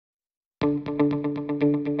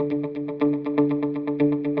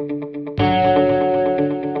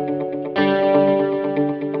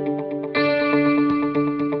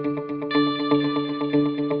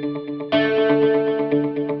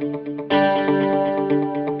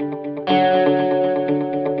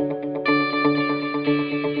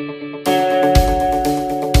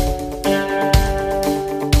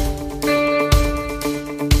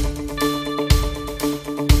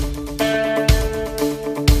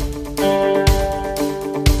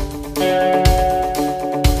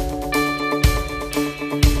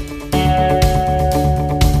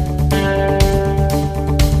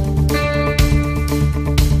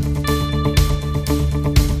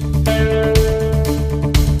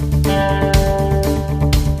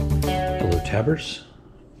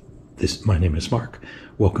My name is Mark.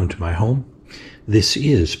 Welcome to my home. This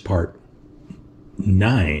is part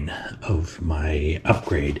 9 of my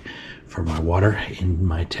upgrade for my water in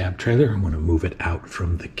my tab trailer. I'm going to move it out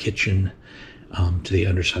from the kitchen to the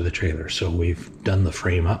underside of the trailer. So we've done the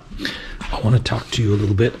frame up. I want to talk to you a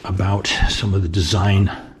little bit about some of the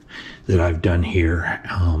design that I've done here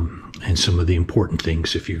and some of the important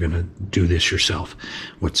things if you're going to do this yourself.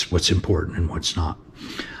 What's important and what's not.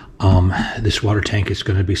 This water tank is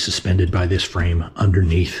going to be suspended by this frame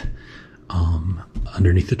underneath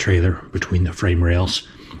the trailer between the frame rails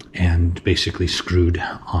and basically screwed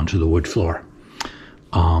onto the wood floor.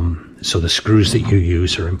 So the screws that you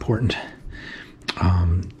use are important.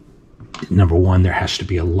 Number one, there has to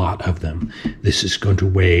be a lot of them. This is going to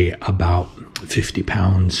weigh about 50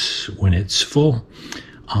 pounds when it's full.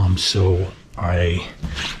 So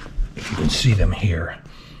if you can see them here,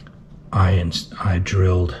 I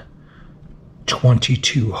drilled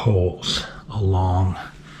 22 holes along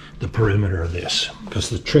the perimeter of this, because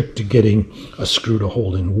the trick to getting a screw to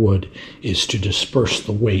hold in wood is to disperse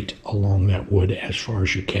the weight along that wood as far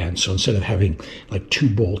as you can. So instead of having like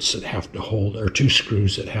 2 bolts that have to hold, or 2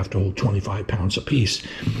 screws that have to hold 25 pounds a piece,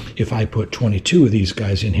 if I put 22 of these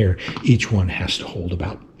guys in here, each one has to hold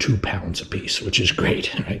about 2 pounds a piece, which is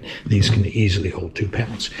great, right? These can easily hold 2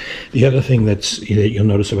 pounds. The other thing that you'll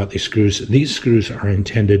notice about these screws are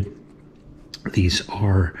intended, these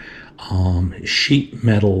are sheet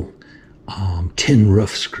metal tin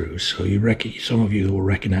roof screws. So some of you will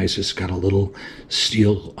recognize it's got a little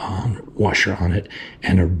steel washer on it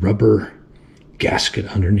and a rubber gasket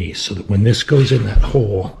underneath, so that when this goes in that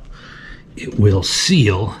hole, it will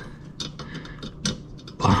seal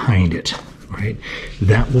behind it, right?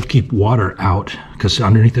 That will keep water out, because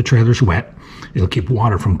underneath the trailer's wet. It'll keep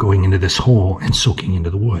water from going into this hole and soaking into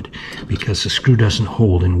the wood, because the screw doesn't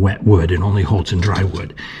hold in wet wood, it only holds in dry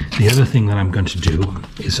wood. The other thing that I'm going to do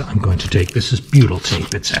is I'm going to take, this is butyl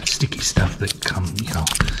tape. It's that sticky stuff that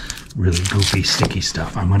really goofy sticky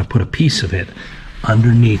stuff. I'm going to put a piece of it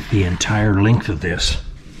underneath the entire length of this,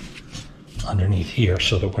 underneath here,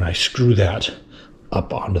 so that when I screw that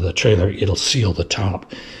up onto the trailer, it'll seal the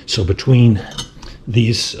top. So between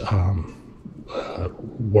these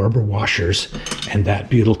rubber washers and that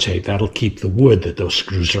butyl tape, that'll keep the wood that those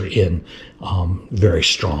screws are in very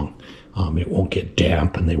strong. It won't get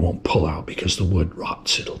damp and they won't pull out because the wood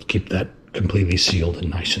rots. It'll keep that completely sealed and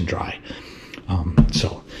nice and dry.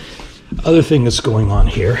 So other thing that's going on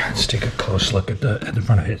here, let's take a close look at the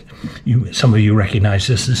front of it. Some of you recognize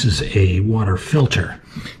this. This is a water filter.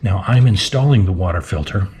 Now I'm installing the water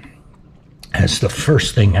filter as the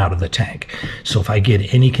first thing out of the tank. So if I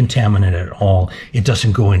get any contaminant at all, it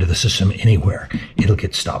doesn't go into the system anywhere. It'll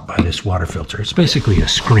get stopped by this water filter. It's basically a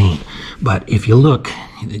screen. But if you look,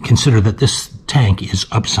 consider that this tank is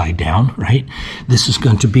upside down, right? This is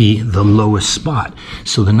going to be the lowest spot.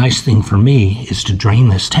 So the nice thing for me is to drain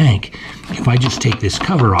this tank. If I just take this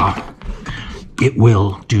cover off, it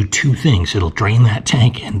will do 2 things. It'll drain that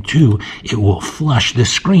tank, and 2, it will flush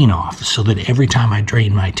this screen off, so that every time I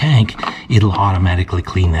drain my tank, it'll automatically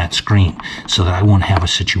clean that screen, so that I won't have a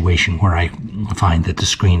situation where I find that the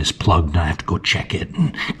screen is plugged and I have to go check it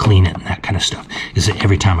and clean it and that kind of stuff. Is that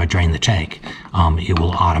every time I drain the tank, it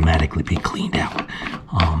will automatically be cleaned out.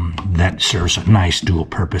 That serves a nice dual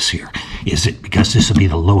purpose here. Is it because this will be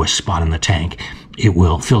the lowest spot in the tank, it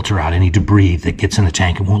will filter out any debris that gets in the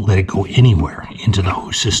tank and won't let it go anywhere into the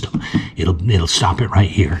hose system. It'll stop it right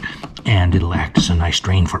here, and it'll act as a nice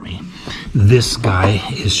drain for me. This guy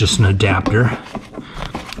is just an adapter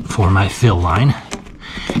for my fill line,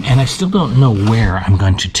 and I still don't know where I'm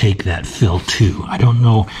going to take that fill to. I don't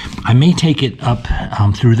know. I may take it up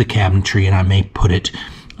through the cabinetry, and I may put it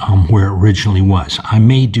where it originally was. I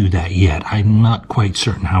may do that yet. I'm not quite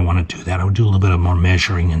certain how I want to do that. I'll do a little bit of more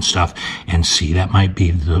measuring and stuff and see. That might be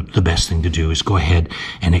the best thing to do, is go ahead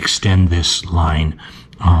and extend this line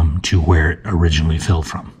to where it originally filled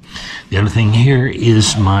from. The other thing here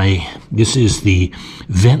is this is the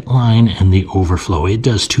vent line and the overflow. It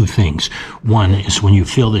does two things. One is when you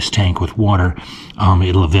fill this tank with water,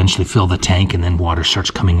 it'll eventually fill the tank and then water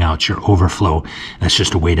starts coming out your overflow. That's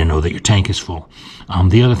just a way to know that your tank is full.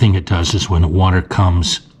 The other thing it does is when the water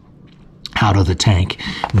comes out of the tank,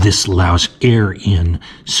 this allows air in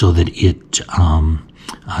so that it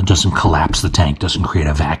doesn't collapse the tank, doesn't create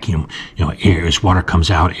a vacuum. You know, air, as water comes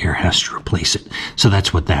out, air has to replace it. So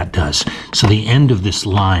that's what that does. So the end of this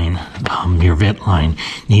line, your vent line,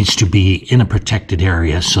 needs to be in a protected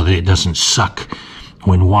area so that it doesn't suck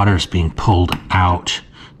when water is being pulled out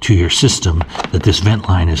to your system, that this vent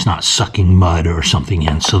line is not sucking mud or something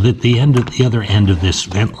in. So that the other end of this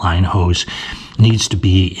vent line hose needs to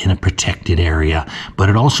be in a protected area, but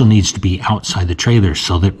it also needs to be outside the trailer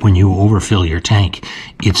so that when you overfill your tank,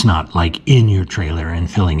 it's not like in your trailer and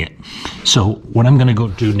filling it. So what I'm going to go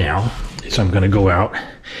do now is I'm going to go out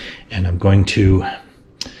and I'm going to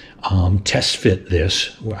test fit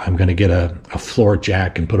this. I'm going to get a floor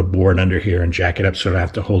jack and put a board under here and jack it up so I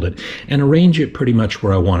have to hold it and arrange it pretty much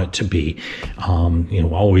where I want it to be. You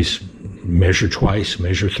know, always measure twice,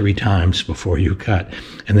 measure 3 times before you cut.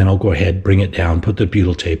 And then I'll go ahead, bring it down, put the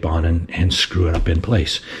butyl tape on and screw it up in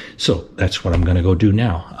place. So that's what I'm going to go do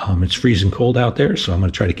now. It's freezing cold out there, so I'm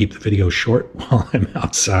going to try to keep the video short while I'm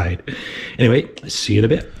outside. Anyway, see you in a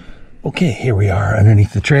bit. Okay, here we are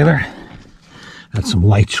underneath the trailer. Got some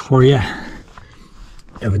lights for you.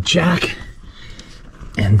 Have a jack.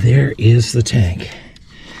 And there is the tank.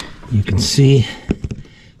 You can see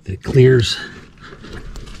that it clears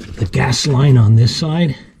the gas line on this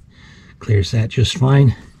side. Clears that just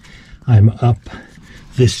fine. I'm up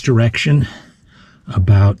this direction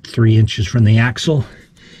about 3 inches from the axle.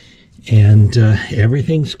 And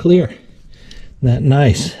everything's clear. Isn't that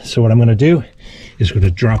nice? So what I'm going to do is going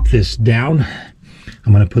to drop this down.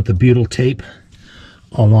 I'm going to put the butyl tape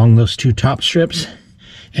along those 2 top strips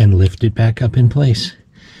and lift it back up in place.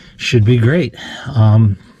 Should be great.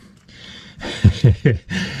 A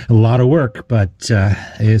lot of work, but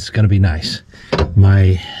it's going to be nice.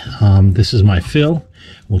 This is my fill.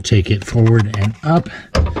 We'll take it forward and up.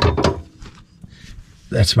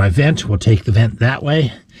 That's my vent. We'll take the vent that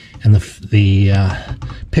way, and the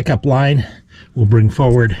pickup line we'll bring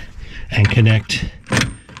forward and connect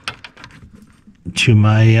to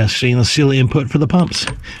my stainless steel input for the pumps,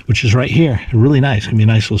 which is right here. Really nice. Gonna be a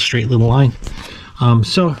nice little straight little line.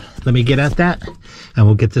 So let me get at that and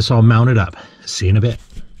we'll get this all mounted up. See you in a bit.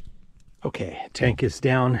 Okay, tank is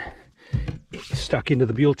down. It's stuck into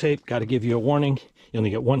the butyl tape. Got to give you a warning. You only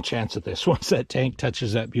get one chance at this. Once that tank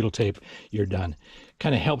touches that butyl tape, you're done.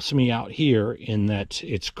 Kind of helps me out here in that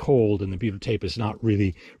it's cold and the butyl tape is not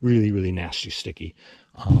really nasty sticky.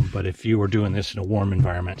 But if you were doing this in a warm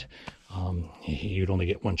environment, you'd only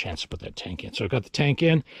get one chance to put that tank in. So I've got the tank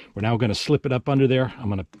in. We're now going to slip it up under there. I'm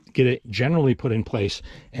going to get it generally put in place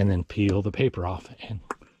and then peel the paper off and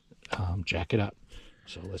jack it up.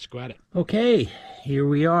 So let's go at it. Okay, here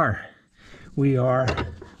we are. We are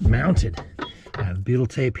mounted. I have butyl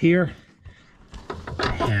tape here.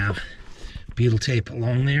 I have butyl tape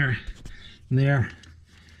along there and there.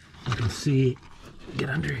 You can see, get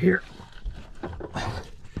under here.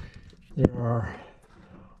 There are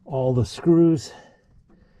all the screws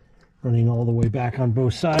running all the way back on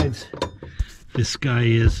both sides. This guy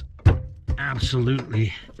is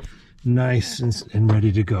absolutely nice and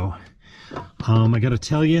ready to go. I got to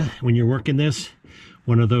tell you, when you're working this,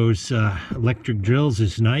 one of those electric drills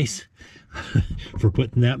is nice for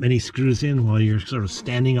putting that many screws in while you're sort of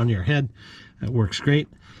standing on your head. That works great.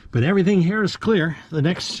 But everything here is clear. In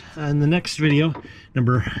the next video,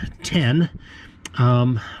 number 10,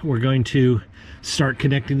 we're going to start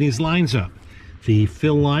connecting these lines up. The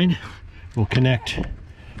fill line will connect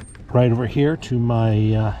right over here to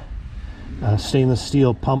my stainless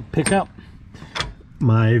steel pump pickup.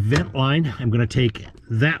 My vent line, I'm going to take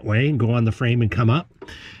that way and go on the frame and come up.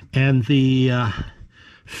 And the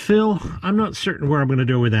fill, I'm not certain where I'm going to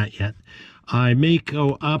do with that yet. I may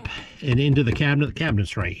go up and into the cabinet. The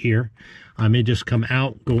cabinet's right here. I may just come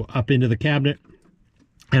out, go up into the cabinet,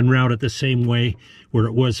 and route it the same way where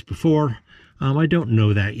it was before. I don't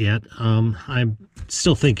know that yet. I'm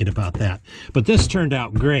still thinking about that. But this turned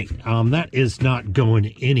out great. That is not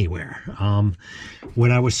going anywhere.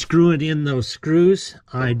 When I was screwing in those screws,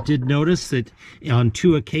 I did notice that on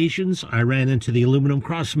 2 occasions I ran into the aluminum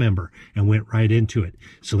cross member and went right into it.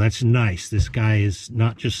 So that's nice. This guy is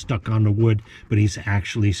not just stuck on the wood, but he's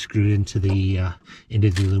actually screwed into the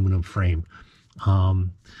aluminum frame.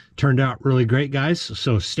 Turned out really great, guys.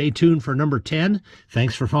 So stay tuned for number 10.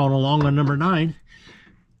 Thanks for following along on number 9.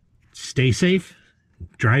 Stay safe,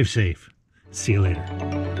 drive safe. See you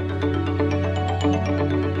later.